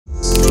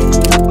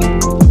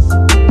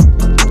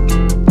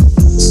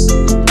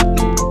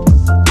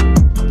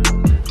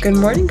Good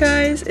morning,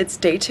 guys. It's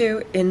day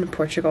 2 in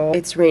Portugal.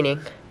 It's raining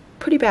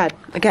pretty bad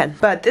again,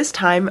 but this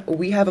time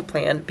we have a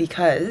plan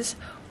because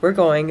we're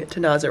going to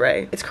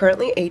Nazaré. It's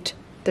currently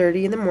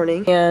 8:30 in the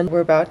morning and we're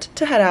about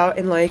to head out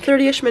in like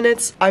 30-ish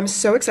minutes. I'm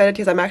so excited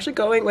because I'm actually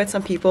going with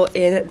some people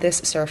in this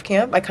surf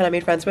camp I kind of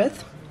made friends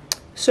with.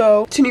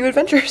 So, to new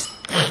adventures.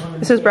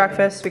 This is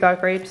breakfast. We got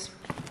grapes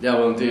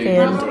and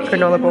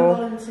granola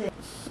bowl.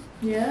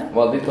 Yeah.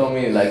 Well, they told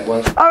me like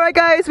once. Alright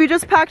guys, we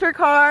just packed our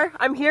car.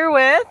 I'm here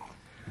with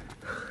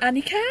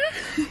Annika?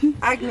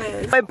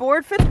 Agnes. My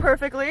board fits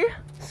perfectly,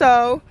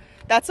 so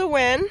that's a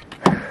win.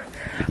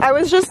 I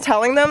was just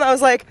telling them, I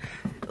was like,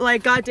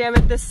 god damn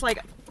it, this like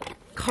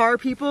car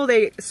people,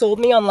 they sold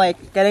me on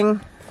like getting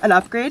an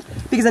upgrade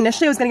because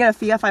initially I was gonna get a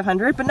Fiat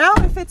 500, but now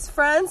it fits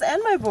friends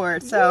and my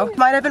board, so it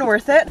might have been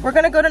worth it. We're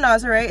gonna go to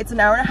Nazaré. It's an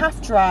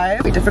hour-and-a-half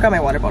drive. Wait, I forgot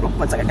my water bottle.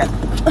 One second.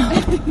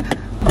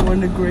 I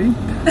want a grape.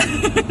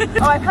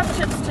 Oh, I have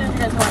chips too if you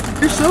guys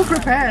want. You're so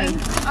prepared.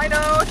 I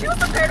know, she was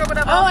prepared or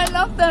whatever. Oh, I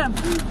love them.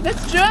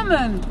 That's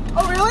German.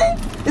 Oh, really?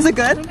 Is it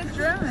good? I think it's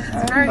German.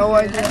 It's very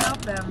good. I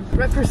love them.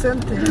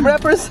 Representing.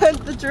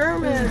 Represent the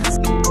Germans.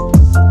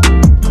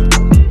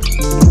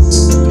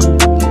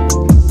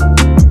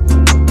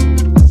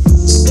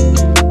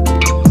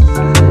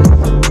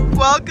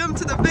 Welcome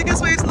to the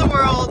biggest waves in the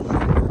world.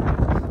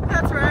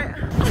 That's right.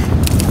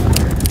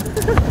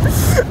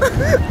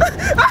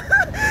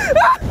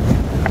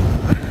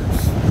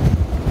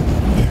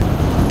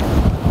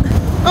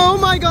 Oh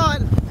my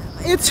god,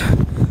 it's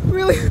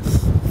really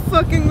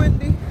fucking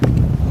windy.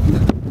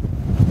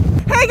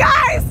 Hey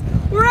guys,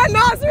 we're at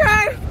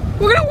Nazaré.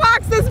 We're gonna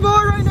wax this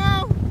board right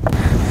now.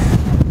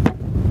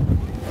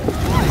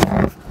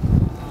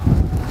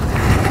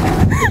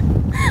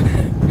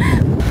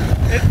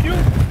 Help you?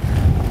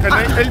 Can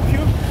I help you?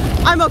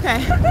 I'm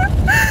okay.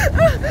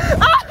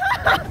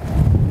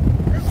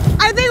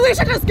 I think we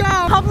should just go.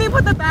 Help me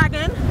put the bag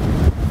in.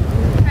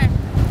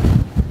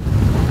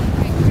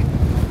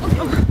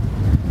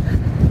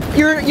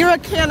 You're a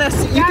canis.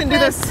 You can do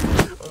this.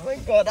 Oh my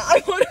god,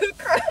 I want to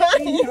cry.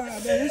 Yeah,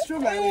 that is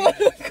dramatic. I want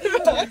to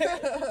cry.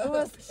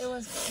 It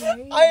was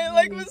crazy. I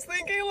like was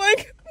thinking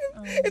like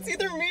it's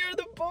either me or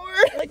the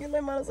board. Like in my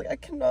mind I was like, I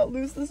cannot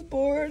lose this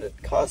board.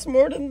 It costs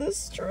more than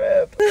this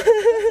trip.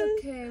 It's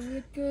okay,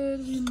 we're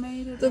good. We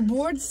made it. The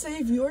board's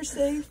safe. You're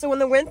safe. So when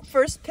the wind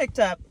first picked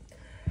up,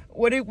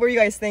 what were you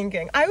guys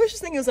thinking? I was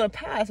just thinking it was gonna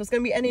pass. It was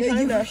gonna be any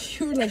time now.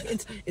 You were like,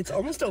 it's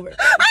almost over.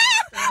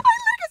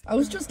 I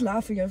was just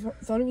laughing. I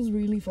thought it was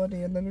really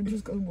funny, and then it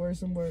just got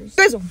worse and worse.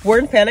 You guys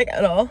weren't panic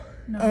at all?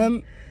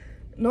 No.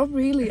 Not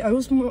really. I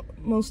was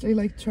mostly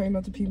like trying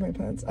not to pee my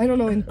pants. I don't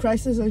know. In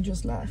crisis, I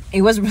just laugh.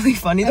 It was really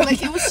funny though.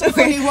 Like it was so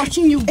funny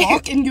watching you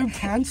walk in your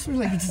pants for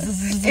like.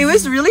 It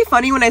was really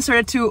funny when I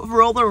started to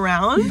roll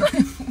around.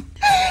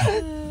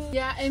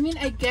 Yeah, I mean,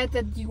 I get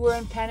that you were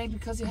in panic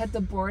because you had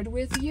the board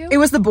with you. It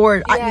was the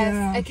board.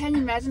 Yes, I can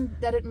imagine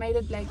that it made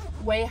it like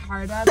way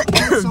harder.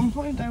 At some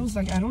point, I was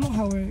like, I don't know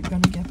how we're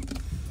gonna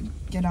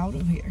get out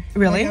of here.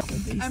 Really?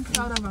 I'm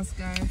proud of us,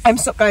 guys. I'm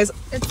so, guys.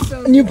 It's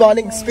so new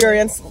bonding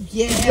experience.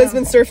 Yeah.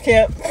 Lisbon Surf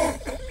Camp.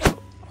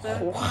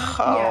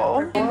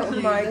 Wow. Yeah.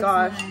 Oh my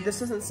gosh,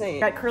 this is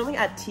insane. I'm currently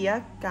at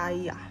Tia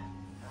Gaia.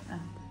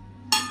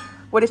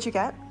 What did you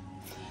get?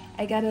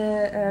 I got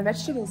a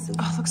vegetable soup.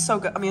 Oh, it looks so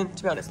good. I mean,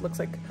 to be honest, it looks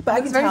like.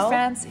 But it's very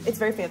fancy. It's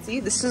very fancy.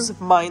 This is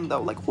mine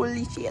though. Like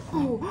holy shit.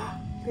 Oh,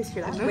 you guys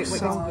hear that? Wait,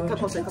 come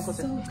closer. Come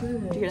closer. So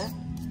good. Do you hear that?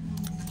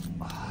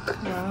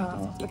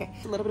 Wow. Okay,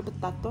 a little bit of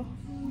potato.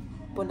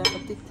 Bon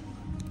appetit.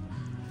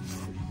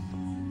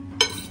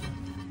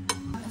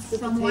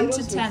 From 1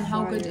 to 10,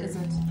 how good is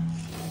it?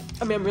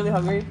 I mean, I'm really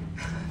hungry,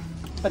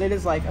 but it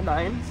is like a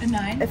 9. A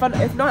 9? If not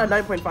a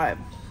 9.5.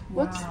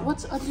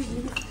 What's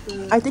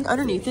underneath? I think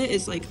underneath it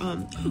is like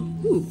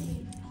ooh.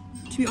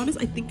 To be honest,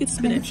 I think it's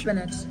spinach.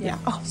 Spinach. Yeah.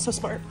 Oh, so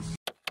smart.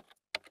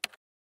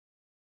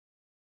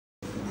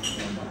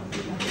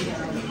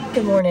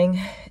 Good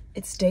morning.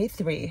 It's day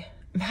 3.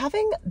 I'm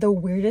having the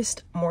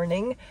weirdest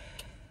morning.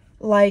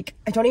 Like,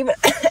 I don't even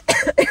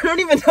I don't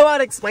even know how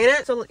to explain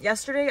it. So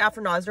yesterday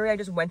after Nazaré, I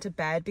just went to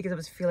bed because I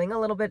was feeling a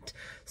little bit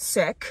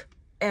sick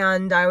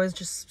and I was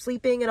just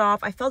sleeping it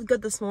off. I felt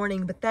good this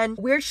morning, but then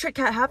weird shit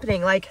kept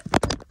happening. Like,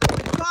 oh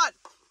my god.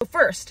 So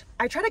first,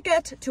 I tried to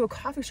get to a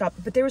coffee shop,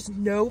 but there was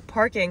no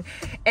parking.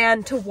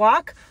 And to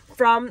walk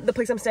from the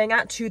place I'm staying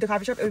at to the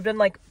coffee shop, it would have been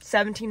like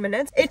 17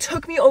 minutes. It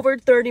took me over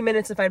 30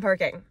 minutes to find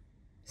parking.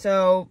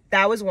 So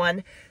that was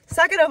one.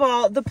 Second of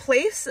all, the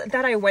place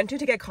that I went to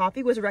get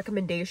coffee was a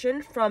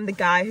recommendation from the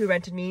guy who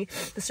rented me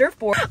the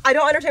surfboard. I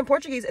don't understand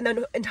Portuguese and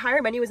the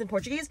entire menu was in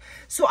Portuguese.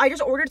 So I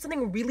just ordered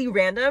something really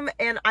random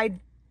and I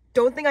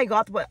don't think I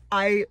got what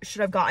I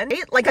should have gotten.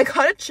 Like I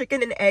got a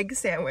chicken and egg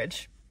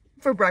sandwich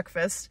for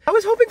breakfast. I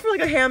was hoping for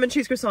like a ham and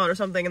cheese croissant or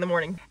something in the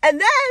morning. And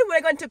then when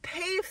I went to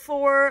pay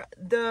for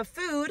the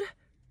food,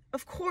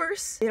 of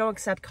course, they don't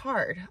accept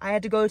card. I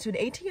had to go to an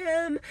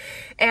ATM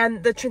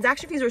and the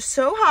transaction fees were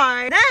so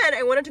high. Then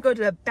I wanted to go to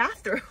the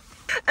bathroom.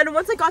 And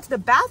once I got to the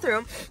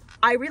bathroom,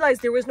 I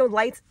realized there was no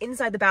lights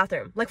inside the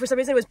bathroom. Like for some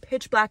reason it was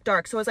pitch black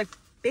dark. So I was like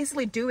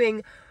basically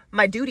doing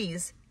my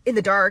duties in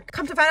the dark.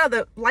 Come to find out,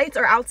 the lights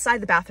are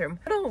outside the bathroom.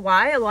 I don't know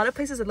why a lot of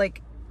places are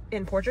like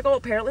in Portugal,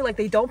 apparently, like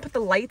they don't put the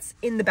lights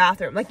in the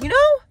bathroom. Like, you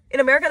know, in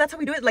America, that's how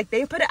we do it. Like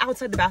they put it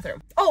outside the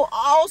bathroom. Oh,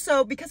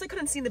 also, because I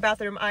couldn't see in the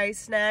bathroom, I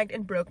snagged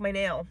and broke my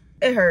nail.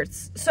 It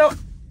hurts. So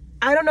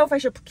I don't know if I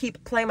should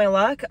keep playing my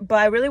luck, but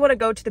I really want to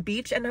go to the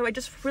beach, and I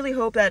just really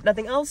hope that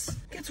nothing else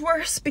gets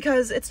worse,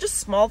 because it's just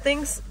small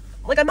things.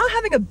 Like, I'm not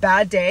having a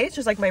bad day, it's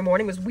just like my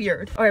morning was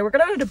weird. All right, we're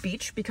gonna go to the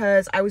beach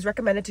because I was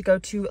recommended to go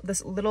to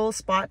this little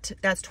spot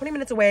that's 20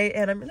 minutes away,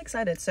 and I'm really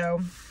excited,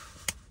 so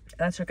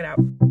let's check it out.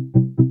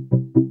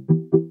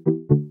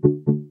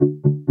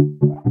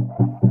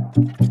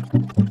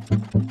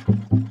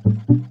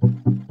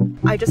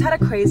 I just had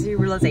a crazy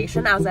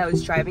realization as I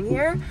was driving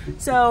here.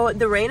 So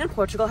the rain in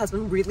Portugal has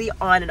been really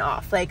on and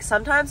off. Like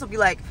sometimes it'll be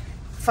like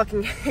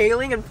fucking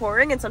hailing and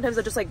pouring, and sometimes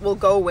it just like will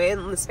go away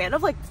in the span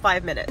of like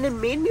 5 minutes. And it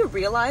made me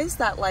realize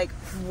that like,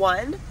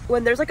 one,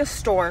 when there's like a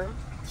storm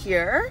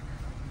here,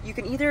 you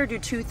can either do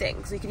two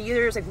things. You can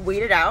either just like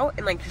wait it out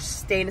and like just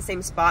stay in the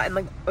same spot and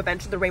like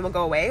eventually the rain will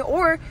go away,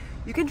 or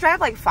you can drive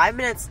like 5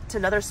 minutes to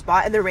another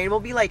spot and the rain will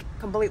be like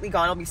completely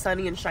gone. It'll be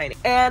sunny and shining.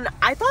 And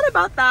I thought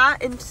about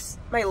that in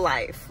my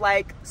life.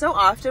 Like so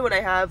often when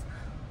I have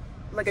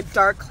like a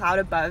dark cloud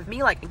above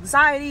me, like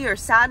anxiety or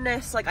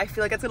sadness, like I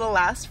feel like it's gonna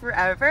last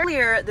forever.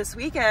 Earlier this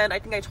weekend, I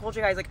think I told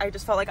you guys, like I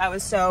just felt like I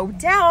was so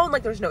down,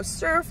 like there's no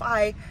surf.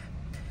 I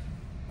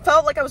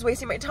felt like I was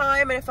wasting my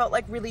time, and it felt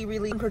like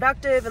really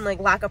unproductive and like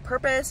lack of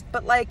purpose.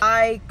 But like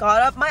I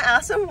got up my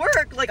ass and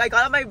worked. Like I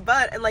got up my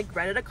butt and like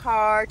rented a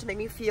car to make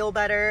me feel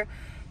better,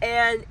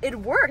 and it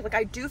worked. Like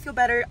I do feel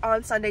better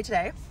on Sunday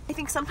today. I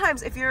think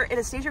sometimes if you're in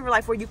a stage of your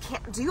life where you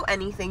can't do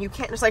anything, you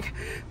can't just like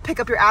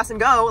pick up your ass and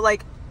go,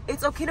 like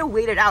it's okay to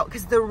wait it out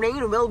because the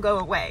rain will go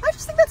away. I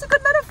just think that's a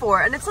good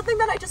metaphor, and it's something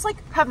that I just like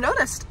have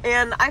noticed,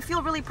 and I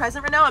feel really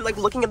present right now. I'm like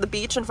looking at the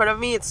beach in front of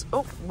me. It's,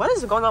 oh, what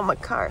is going on with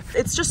my car?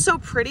 It's just so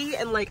pretty,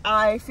 and like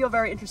I feel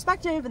very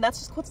introspective, and that's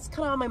just what's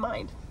kind of on my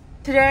mind.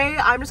 Today,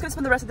 I'm just gonna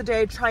spend the rest of the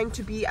day trying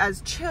to be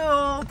as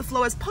chill with the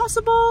flow as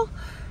possible,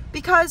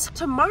 because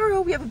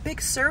tomorrow we have a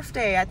big surf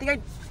day. I think I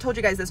told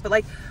you guys this, but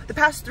like the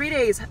past 3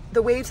 days,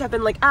 the waves have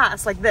been like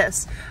ass, like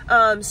this.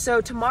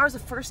 So tomorrow's the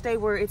first day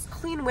where it's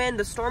clean wind,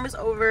 the storm is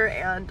over,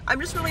 and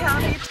I'm just really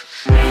happy.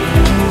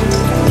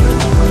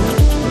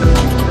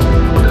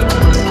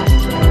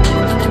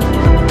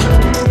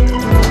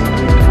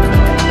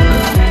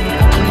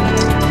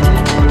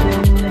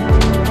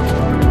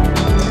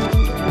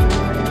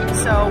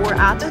 So we're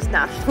at this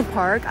national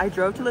park. I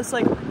drove to this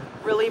like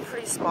really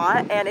pretty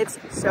spot, and it's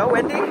so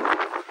windy,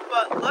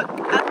 but look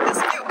at this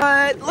view.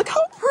 But look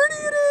how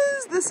pretty it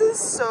is. This is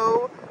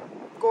so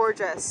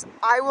gorgeous.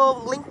 I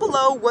will link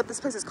below what this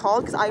place is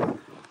called, because I'm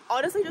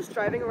honestly just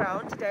driving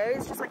around today.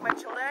 It's just like my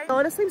chill day.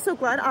 Honestly, I'm so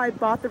glad I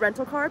bought the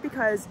rental car,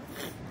 because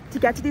to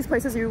get to these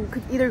places you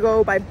could either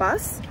go by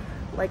bus,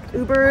 like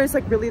Uber is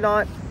like really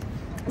not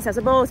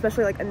accessible,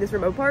 especially like in this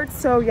remote part.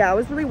 So yeah, it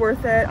was really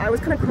worth it. I was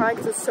kind of crying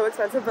because it's so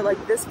expensive, but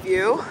like this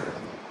view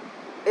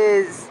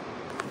is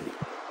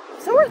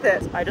so worth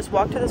it. I just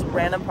walked to this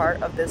random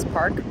part of this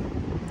park,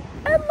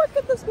 and look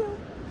at this view.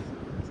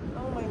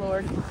 Oh my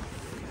lord.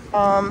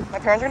 My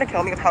parents are gonna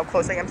kill me with how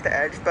close I am to the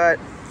edge, but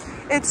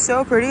it's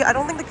so pretty. I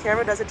don't think the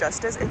camera does it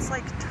justice. It's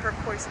like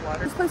turquoise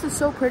water. This place is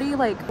so pretty.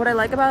 Like what I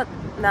like about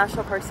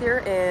national parks here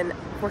in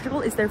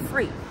Portugal is they're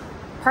free.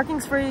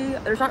 Parking's free.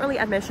 There's not really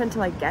admission to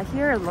like get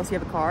here unless you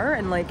have a car,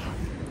 and like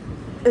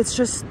it's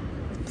just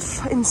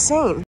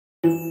insane.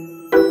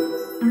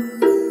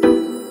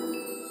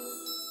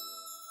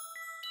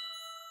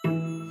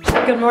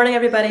 Good morning,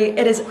 everybody.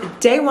 It is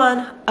day one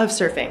of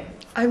surfing.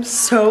 I'm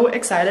so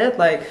excited.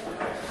 Like,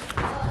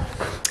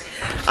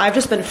 I've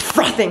just been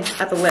frothing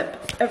at the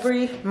lip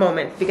every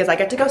moment because I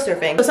get to go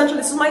surfing. Essentially,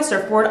 this is my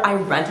surfboard. I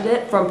rented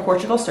it from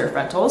Portugal Surf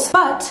Rentals,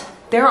 but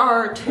there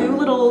are two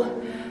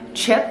little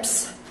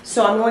chips,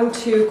 so I'm going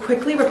to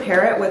quickly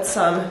repair it with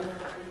some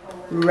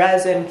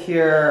resin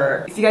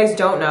cure. If you guys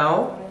don't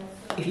know,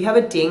 if you have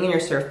a ding in your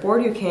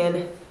surfboard, you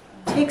can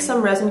take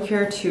some resin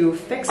cure to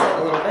fix it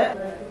a little bit.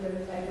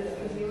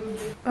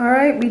 All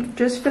right, we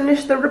just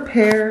finished the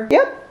repair.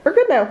 Yep, we're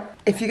good now.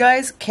 If you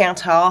guys can't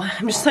tell,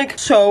 I'm just like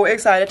so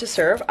excited to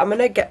surf. I'm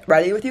gonna get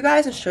ready with you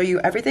guys and show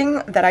you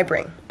everything that I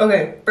bring.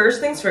 Okay,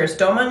 first things first,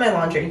 don't mind my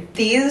laundry.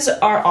 These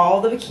are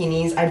all the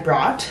bikinis I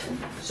brought.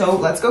 So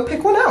let's go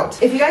pick one out.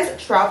 If you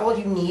guys travel,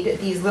 you need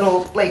these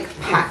little like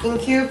packing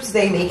cubes.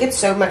 They make it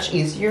so much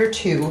easier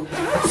to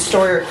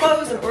store your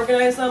clothes and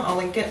organize them. I'll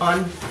link it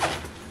on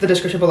the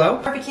description below.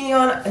 Our bikini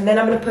on, and then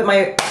I'm gonna put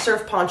my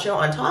surf poncho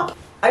on top.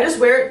 I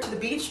just wear it to the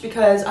beach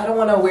because I don't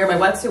want to wear my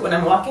wetsuit when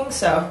I'm walking,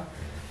 so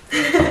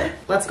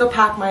let's go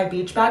pack my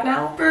beach bag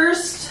now.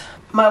 First,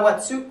 my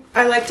wetsuit.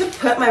 I like to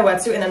put my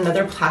wetsuit in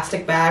another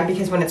plastic bag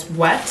because when it's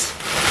wet,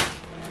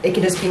 it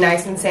can just be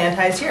nice and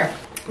sanitized here.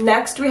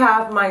 Next, we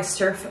have my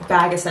surf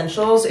bag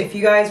essentials. If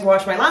you guys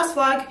watched my last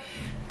vlog,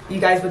 you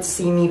guys would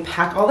see me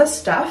pack all this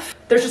stuff.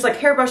 There's just like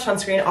hairbrush,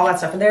 sunscreen, all that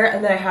stuff in there.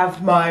 And then I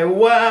have my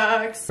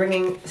wax.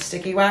 Bringing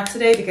sticky wax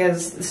today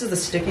because this is the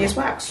stickiest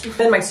wax.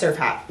 Then my surf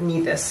hat,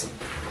 need this.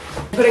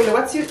 Putting the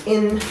wetsuit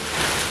in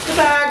the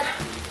bag.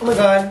 Oh my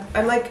God,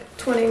 I'm like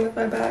twinning with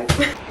my bag.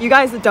 You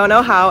guys don't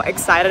know how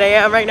excited I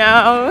am right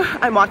now.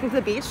 I'm walking to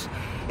the beach.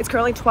 It's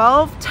currently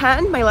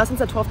 12:10, my lesson's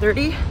at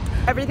 12:30.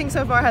 Everything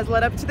so far has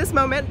led up to this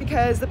moment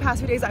because the past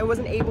few days I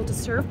wasn't able to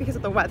surf because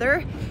of the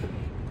weather.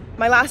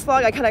 My last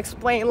vlog, I kind of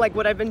explained like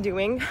what I've been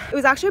doing. It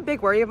was actually a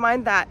big worry of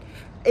mine that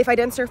if I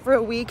didn't surf for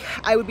a week,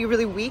 I would be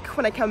really weak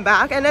when I come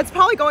back. And it's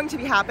probably going to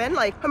happen.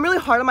 Like, I'm really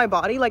hard on my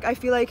body. Like, I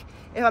feel like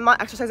if I'm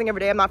not exercising every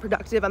day, I'm not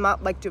productive. I'm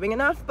not like doing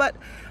enough. But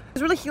it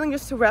was really healing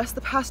just to rest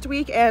the past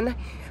week. And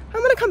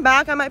I'm gonna come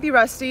back. I might be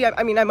rusty.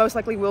 I mean, I most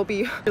likely will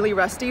be really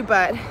rusty,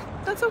 but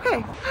that's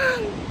okay.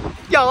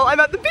 Y'all, I'm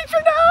at the beach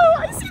right now.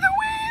 I see the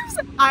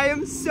waves. I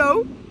am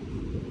so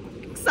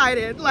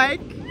excited.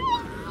 Like,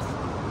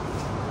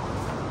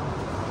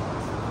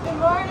 good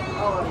morning.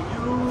 How are you?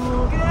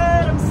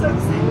 Good. I'm so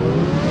excited.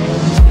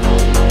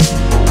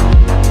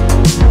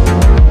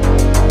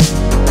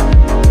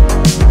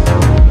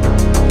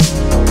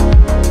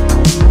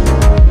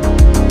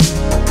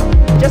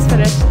 Just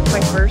finished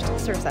my first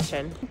surf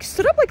session. I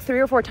stood up like 3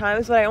 or 4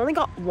 times, but I only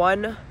got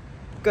one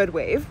good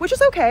wave, which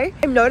is okay.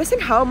 I'm noticing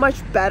how much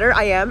better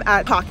I am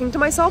at talking to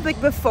myself. Like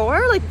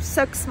before, like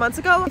 6 months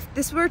ago, if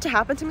this were to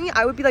happen to me,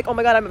 I would be like, oh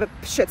my God, I'm a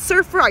shit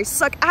surfer. I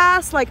suck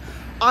ass. Like,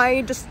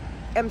 I just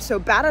am so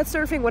bad at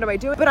surfing. What am I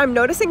doing? But I'm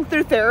noticing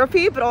through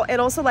therapy,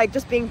 and also like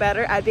just being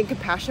better at being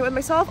compassionate with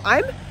myself,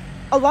 I'm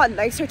a lot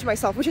nicer to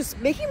myself, which is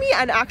making me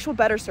an actual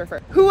better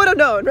surfer. Who would have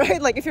known,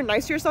 right? Like if you're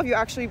nice to yourself, you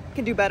actually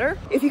can do better.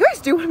 If you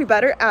guys do want to be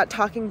better at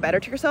talking better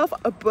to yourself,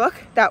 a book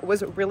that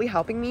was really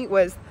helping me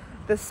was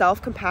the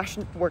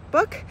Self-Compassion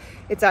Workbook.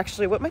 It's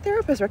actually what my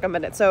therapist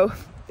recommended, so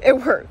it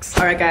works.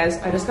 All right, guys,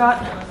 I just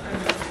got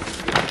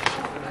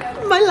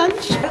my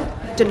lunch.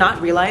 Did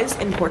not realize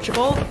in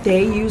Portugal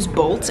they use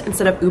Bolt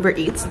instead of Uber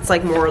Eats. It's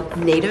like more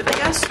native, I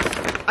guess.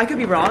 I could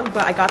be wrong,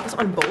 but I got this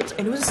on Bolt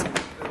and it was,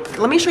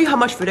 let me show you how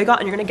much food I got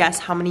and you're gonna guess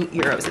how many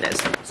euros it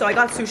is. So I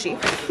got sushi.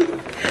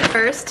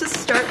 First, to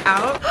start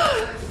out,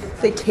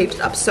 they taped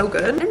it up so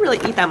good. I didn't really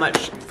eat that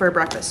much for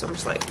breakfast, so I'm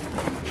just like,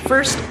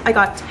 first I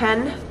got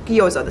 10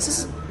 gyoza. This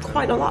is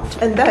quite a lot.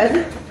 And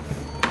then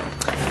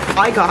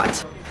I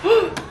got,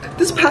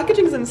 this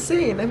packaging is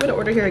insane. I'm gonna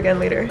order here again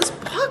later. This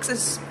box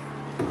is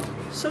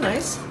so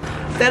nice.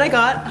 Then I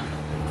got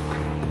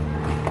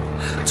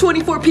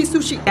 24-piece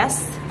sushi.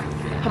 Guess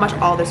how much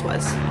all this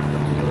was.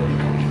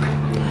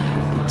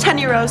 10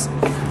 euros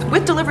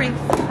with delivery.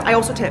 I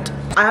also tipped.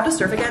 I have to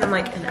surf again in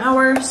like an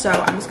hour, so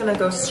I'm just gonna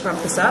go scrub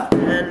this up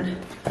and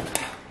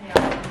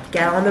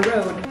get on the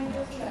road.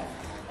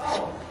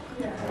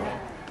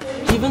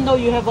 Even though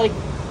you have like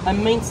a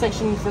main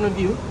section in front of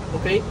you,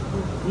 okay?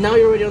 Now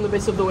you're already on the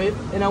base of the wave,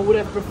 and I would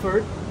have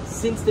preferred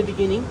since the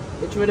beginning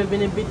it would have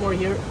been a bit more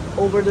here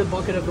over the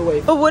bucket of the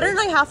wave. But wouldn't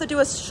I have to do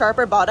a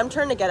sharper bottom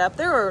turn to get up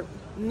there, or?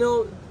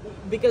 No,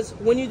 because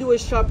when you do a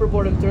sharper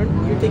bottom turn,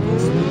 you're taking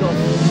speed off.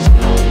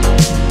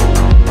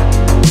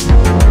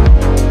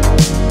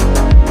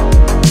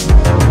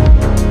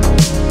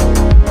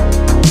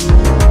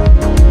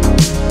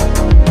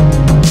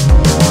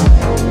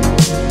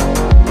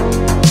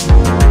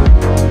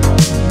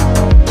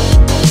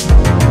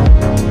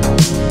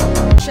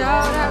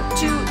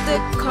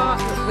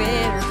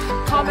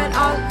 Comment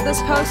on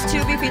this post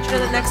to be featured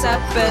in the next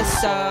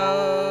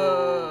episode.